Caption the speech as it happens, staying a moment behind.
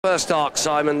First arc,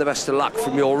 Simon, the best of luck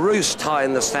from your roost high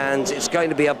in the stands. It's going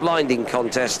to be a blinding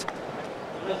contest.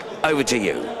 Over to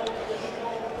you.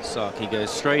 Saki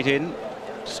goes straight in,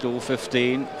 stall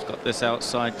 15. He's got this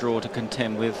outside draw to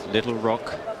contend with. Little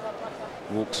Rock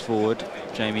walks forward.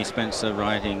 Jamie Spencer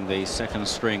riding the second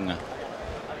string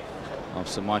of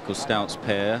Sir Michael Stout's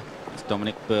pair. It's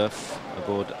Dominic Burff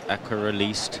aboard Aqua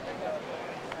Released.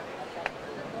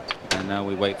 And now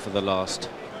we wait for the last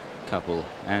couple,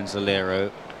 Anzalero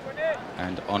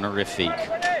and Honorifique.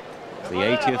 The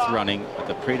 80th running at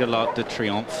the Prix de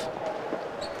Triomphe.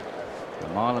 A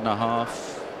mile and a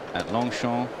half at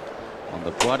Longchamp on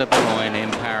the Bois de Boulogne in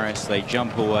Paris. They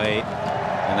jump away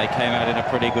and they came out in a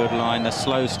pretty good line. The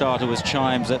slow starter was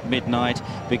Chimes at Midnight,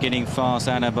 beginning fast.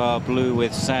 Anabar Blue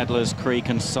with Sadler's Creek,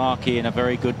 and Saki in a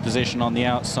very good position on the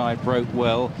outside, broke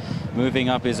well. Moving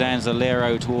up is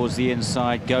Anzalero towards the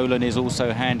inside. Golan is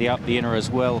also handy up the inner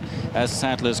as well as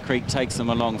Sadler's Creek takes them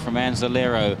along from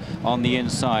Anzalero on the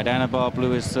inside. Anabar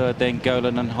Blue is third, then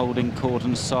Golan and holding court,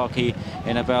 and Saki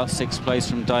in about sixth place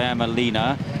from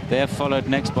Diamalina. They're followed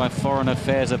next by Foreign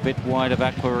Affairs a bit wide of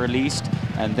Aqua Released,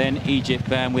 and then Egypt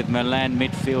Band with Milan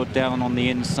midfield down on the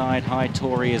inside. High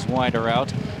Tory is wider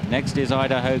out. Next is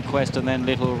Idaho Quest, and then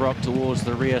Little Rock towards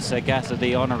the rear.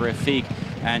 Sagacity, Honorifique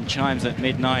and Chimes at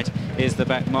Midnight is the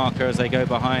back marker as they go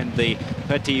behind the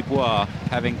Petit Bois,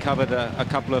 having covered a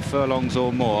couple of furlongs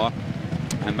or more,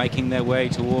 and making their way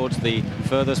towards the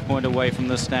furthest point away from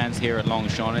the stands here at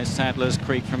Longchamp is Sadler's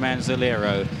Creek from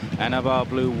Anzalero. Anabar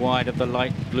Blue wide of the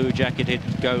light blue jacketed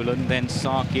Golan, then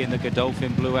Saki in the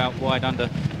Godolphin Blue out wide under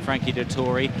Frankie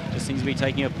Dettori. Just seems to be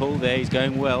taking a pull there. He's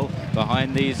going well.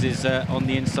 Behind these is on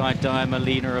the inside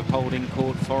Diamalina of holding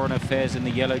court. Foreign Affairs in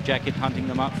the yellow jacket hunting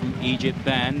them up from Egypt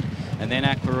Band, and then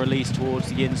Aqua Release towards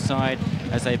the inside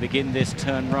as they begin this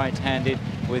turn right-handed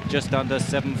with just under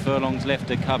 7 furlongs left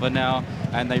to cover now,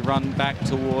 and they run back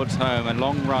towards home, a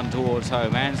long run towards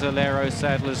home. Anzalero,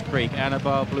 Sadler's Creek,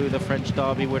 Anabar Blue, the French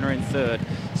Derby winner, in third.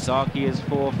 Saki is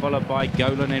fourth, followed by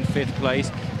Golan in fifth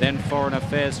place. Then Foreign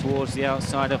Affairs towards the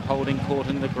outside of holding court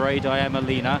in the grey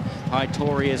Diamalina. High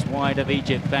Tory is wide of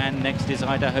Egypt Band. Next is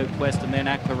Idaho Quest, and then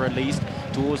Aqua Released.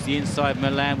 Towards the inside,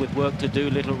 Milan with work to do.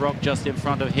 Little Rock just in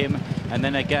front of him, and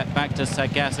then a gap back to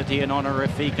Sagacity, and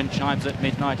Honorifique and Chimes at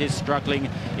Midnight is struggling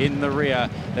in the rear.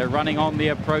 They're running on the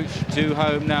approach to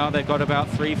home now. They've got about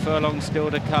 3 furlongs still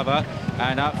to cover,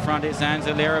 and up front is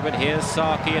Anzalero, but here's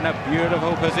Saki in a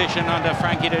beautiful position under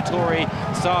Frankie Dettori.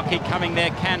 Saki coming there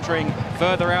cantering.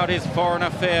 Further out is Foreign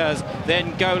Affairs,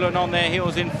 then Golan on their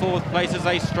heels in fourth place as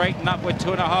they straighten up with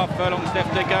 2.5 furlongs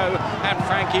left to go, and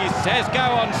Frankie says go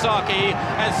on Saki,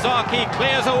 and Saki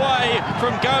clears away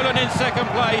from Golan in second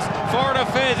place. Foreign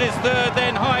Affairs is third,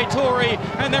 then High Tory,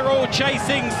 and they're all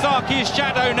chasing Saki's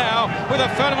shadow now with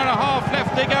 1.5 furlongs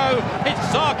left to go. It's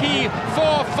Saki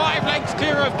 4-5 lengths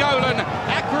clear of Golan.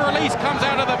 Aqua Release comes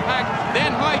out of the pack,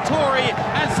 then High Tory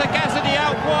and Sagacity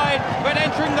out wide, but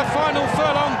entering the final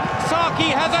furlong,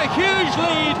 Saki has a huge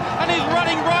lead and is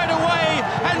running right away,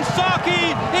 and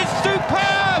Saki is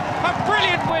superb! A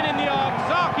brilliant win in the arc.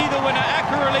 Saki the winner,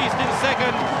 Aqua Released in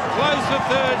second, close for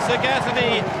third,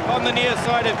 Sagacity on the near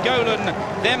side of Golan,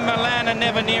 then Milan and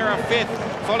Never Near a fifth,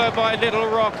 followed by Little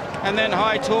Rock, and then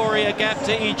High Tory, a gap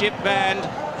to Egypt Band.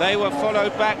 They were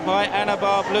followed back by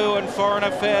Anabar Blue and Foreign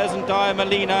Affairs and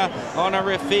Diamalina.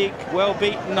 Honorifique, well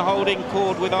beaten, holding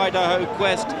court with Idaho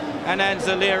Quest and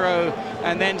Anzalero,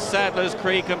 and then Sadler's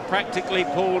Creek, and practically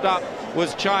pulled up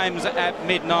was Chimes at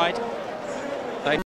Midnight.